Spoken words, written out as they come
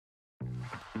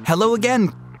Hello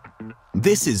again.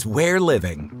 This is Wair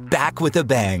Living, back with a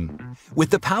bang. With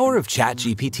the power of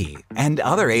ChatGPT and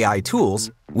other AI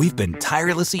tools, we've been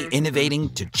tirelessly innovating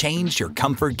to change your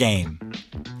comfort game.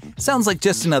 Sounds like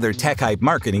just another tech-hype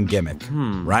marketing gimmick,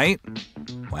 right?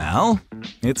 Well,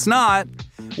 it's not.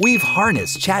 We've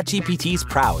harnessed ChatGPT's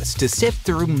prowess to sift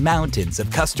through mountains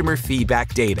of customer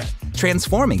feedback data,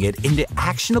 transforming it into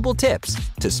actionable tips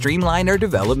to streamline our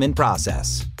development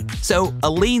process. So a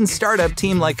lean startup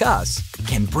team like us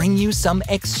can bring you some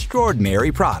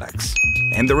extraordinary products.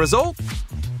 And the result?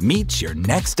 Meet your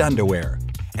next underwear.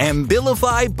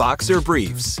 Ambifly Boxer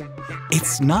Briefs.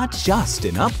 It's not just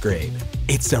an upgrade.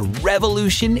 It's a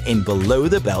revolution in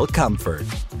below-the-belt comfort.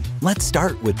 Let's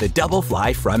start with the double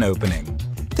fly front opening.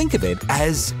 Think of it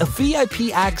as a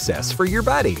VIP access for your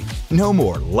buddy. No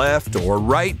more left or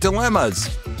right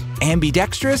dilemmas.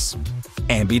 Ambidextrous?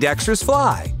 Ambidextrous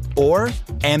fly. Or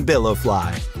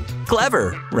Ambifly.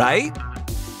 Clever, right?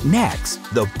 Next,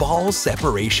 the ball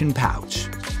separation pouch.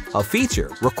 A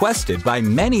feature requested by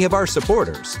many of our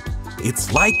supporters.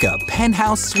 It's like a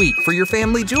penthouse suite for your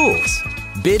family jewels.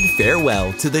 Bid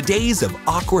farewell to the days of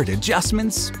awkward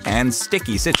adjustments and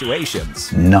sticky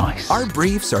situations. Nice. Our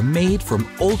briefs are made from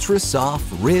ultra-soft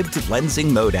ribbed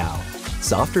lensing modal,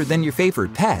 softer than your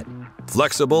favorite pet,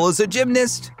 flexible as a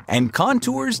gymnast, and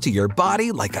contours to your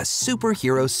body like a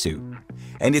superhero suit.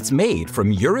 And it's made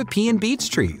from European beech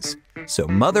trees, so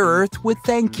Mother Earth would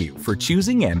thank you for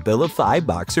choosing Ambifly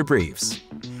Boxer Briefs.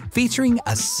 Featuring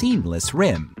a seamless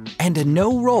rim and a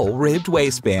no-roll ribbed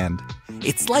waistband.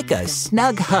 It's like a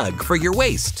snug hug for your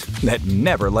waist that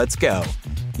never lets go,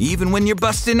 even when you're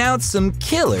busting out some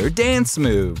killer dance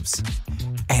moves.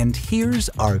 And here's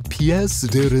our pièce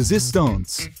de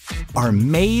résistance, our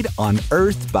made on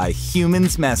Earth by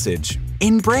humans message,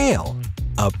 in Braille.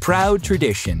 A proud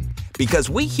tradition, because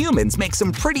we humans make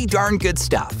some pretty darn good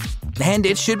stuff, and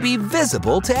it should be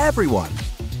visible to everyone.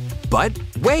 But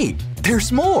wait,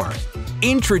 there's more!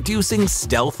 Introducing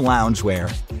stealth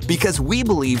loungewear, because we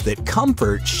believe that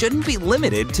comfort shouldn't be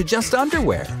limited to just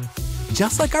underwear.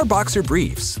 Just like our boxer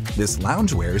briefs, this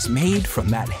loungewear is made from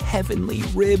that heavenly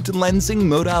ribbed lensing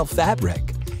modal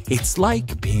fabric. It's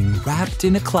like being wrapped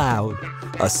in a cloud,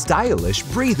 a stylish,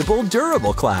 breathable,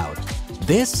 durable cloud.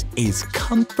 This is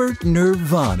comfort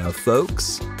nirvana,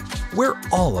 folks. We're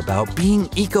all about being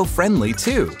eco-friendly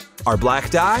too. Our black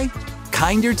dye?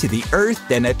 Kinder to the earth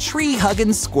than a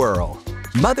tree-hugging squirrel.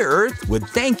 Mother Earth would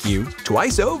thank you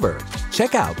twice over.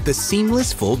 Check out the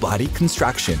seamless full-body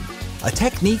construction, a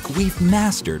technique we've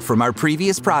mastered from our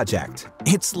previous project.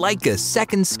 It's like a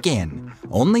second skin,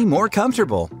 only more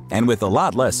comfortable and with a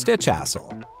lot less stitch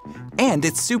hassle. And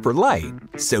it's super light,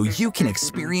 so you can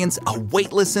experience a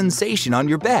weightless sensation on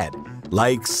your bed,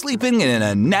 like sleeping in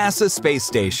a NASA space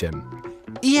station.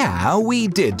 Yeah, we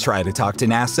did try to talk to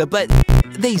NASA, but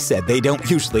they said they don't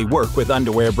usually work with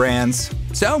underwear brands.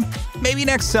 So, maybe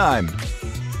next time.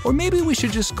 Or maybe we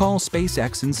should just call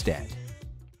SpaceX instead.